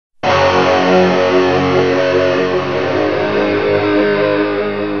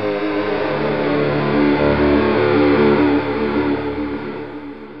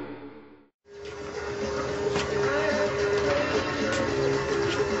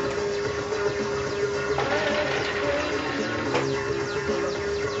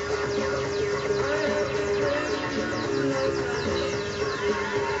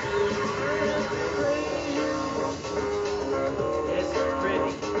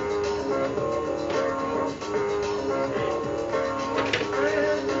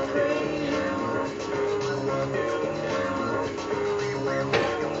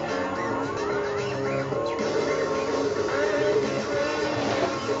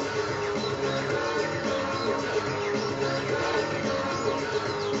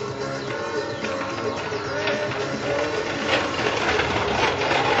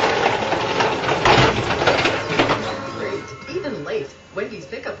Wendy's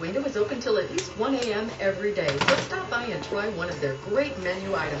pickup window is open till at least 1 a.m. every day, so stop by and try one of their great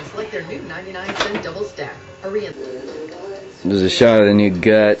menu items like their new 99-cent double stack. Hurry in. There's a shot of the new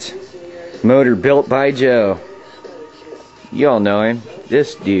Guts. Motor built by Joe. Y'all know him.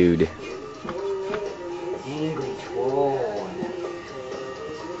 This dude. Angry troll.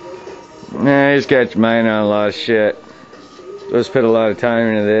 Nah, he's got your mind on a lot of shit. Let's put a lot of time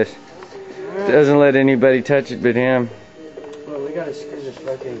into this. Doesn't let anybody touch it but him. Well, we gotta screw this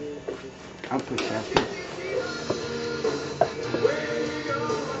fucking... I'll push that.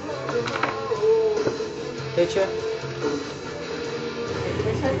 Hit ya?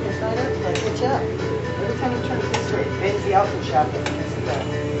 Hit ya? Every time you turn it this way, it's the outfit shop that gets the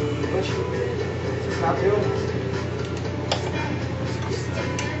push. Stop doing this.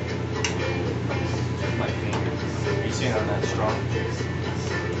 My finger. Are you seeing how that's strong?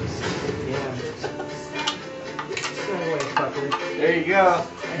 Yeah. Away, fucker. There you go.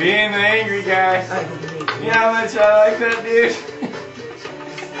 Being the angry guy. You know how much I like that dude?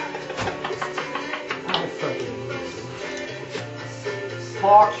 I fucking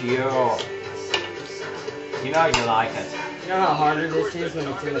Fuck you. You know you like it. You know how harder this is when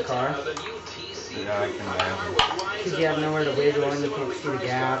it's in the car? Yeah, I can imagine. Because you have nowhere to wiggle and you can't see the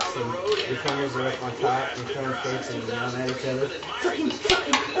gaps and your fingers are up on top and your toes facing down at each other.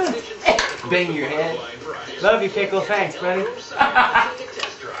 Bang your head. Love you, Pickle. Thanks, buddy.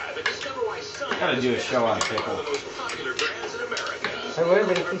 Gotta do a show on Pickle. I would,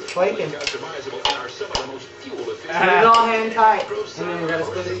 but it keeps flaking. Put it all hand tight. And then we gotta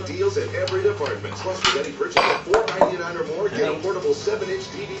split it. Deals at every department. Plus, with any purchase of $4.99 or more, get a portable 7-inch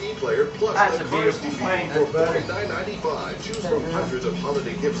DVD player. Plus, That's the a Cars beautiful DVD thing. for $49.95. Choose from hundreds of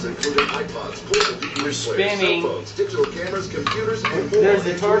holiday gifts, including iPods, portable DVD players, cell spinning. phones, digital cameras, computers, and more. There's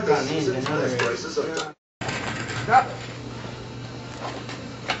the torque on these. Season's best prices of Stop it.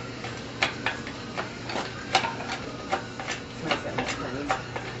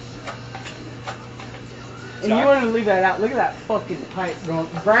 And you want to leave that out. Look at that fucking pipe going.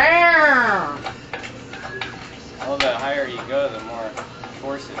 Brown. Well, the higher you go, the more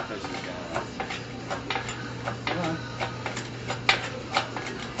force it pushes down.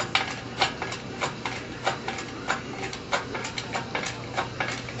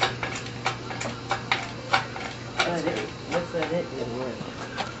 Let's let it do the work.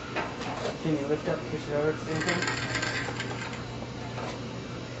 Can you lift up, push it over at the same time?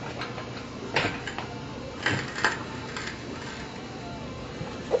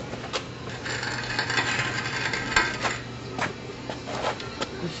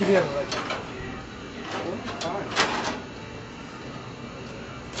 You should be able to like...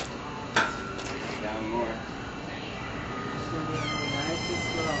 Down more. It's going to be nice and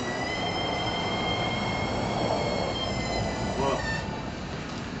slow, man. Whoa.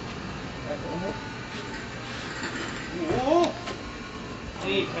 Whoa!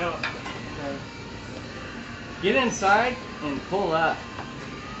 Need help. Get inside and pull up.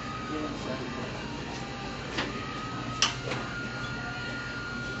 Get inside.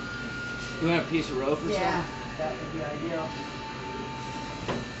 You want a piece of rope or Yeah, that would be ideal.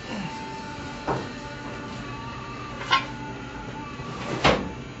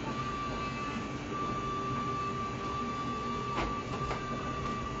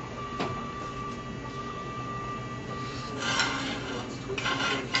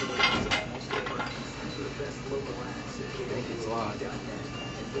 I think it's locked.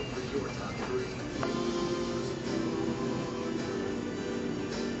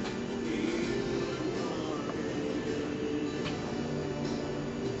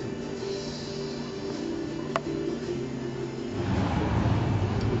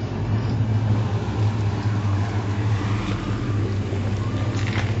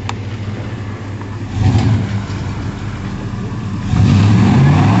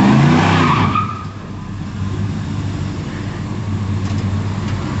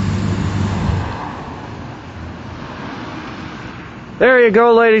 There you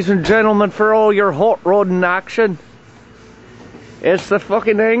go, ladies and gentlemen, for all your hot rodding action. It's the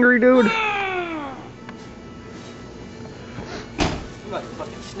fucking angry dude. I'm about to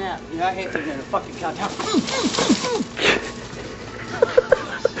fucking snap. Yeah, I hate taking a fucking countdown.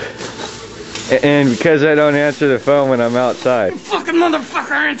 And because I don't answer the phone when I'm outside. You fucking motherfucker,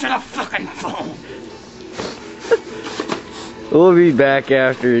 answer the fucking phone. We'll be back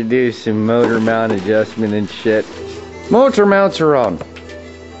after we do some motor mount adjustment and shit. Motor mounts are on.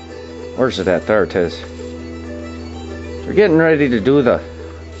 Where's it at? There it is. We're getting ready to do the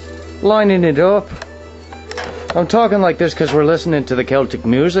lining it up. I'm talking like this because we're listening to the Celtic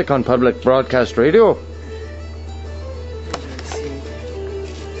music on public broadcast radio.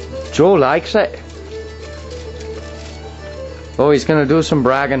 Joe likes it. Oh, he's gonna do some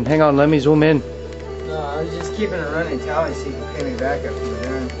bragging. Hang on, let me zoom in. No, I was just keeping a running tally so you can pay me back after we're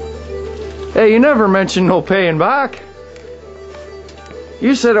done. Hey, you never mentioned no paying back.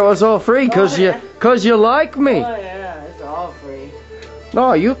 You said it was all free because you like me. Oh yeah, it's all free.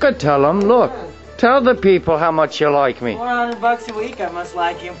 No, you could tell them. Look, tell the people how much you like me. $400 a week, I must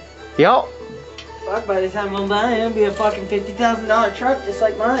like him. Yep. Fuck, by the time I'm done, it'll be a fucking $50,000 truck just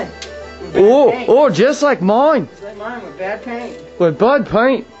like mine. With bad paint. Oh, just like mine. Just like mine with bad paint. With bad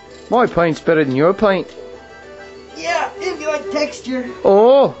paint. My paint's better than your paint. Yeah, if you like texture.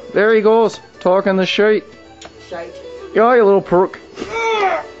 Oh, there he goes, talking the shite. Shite. Yeah, you little perk.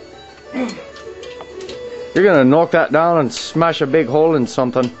 You're gonna knock that down and smash a big hole in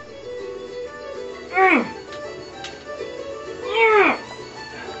something.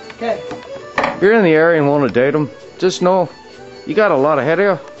 Okay. If you're in the area and want to date him, just know you got a lot ahead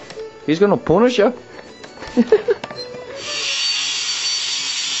of you. He's gonna punish you.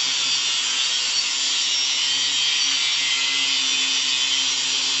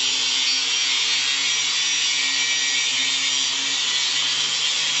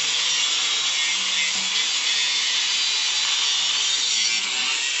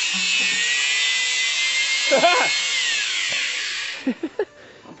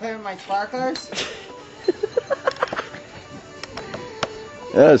 I'm playing with my sparklers.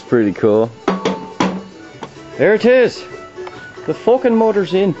 That's pretty cool. There it is. The fucking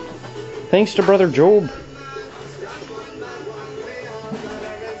motor's in. Thanks to Brother Job.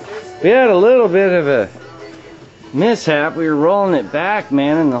 We had a little bit of a mishap. We were rolling it back,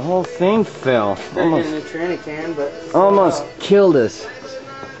 man, and the whole thing fell. Almost killed us.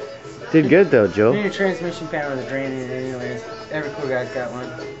 Did good though, Joe. Your transmission panel is draining anyways. Every cool guy's got one.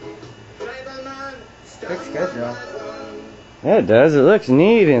 Looks good though. Yeah, it does. It looks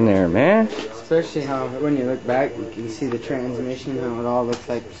neat in there, man. Especially how when you look back, you can see the transmission, how it all looks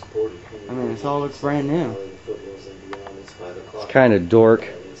like. I mean, it all looks brand new. It's kind of dork.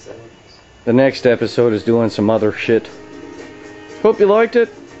 The next episode is doing some other shit. Hope you liked it.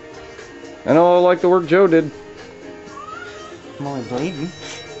 I know I like the work Joe did. I'm only bleeding.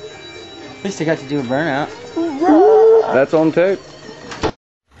 At least I got to do a burnout. That's on tape.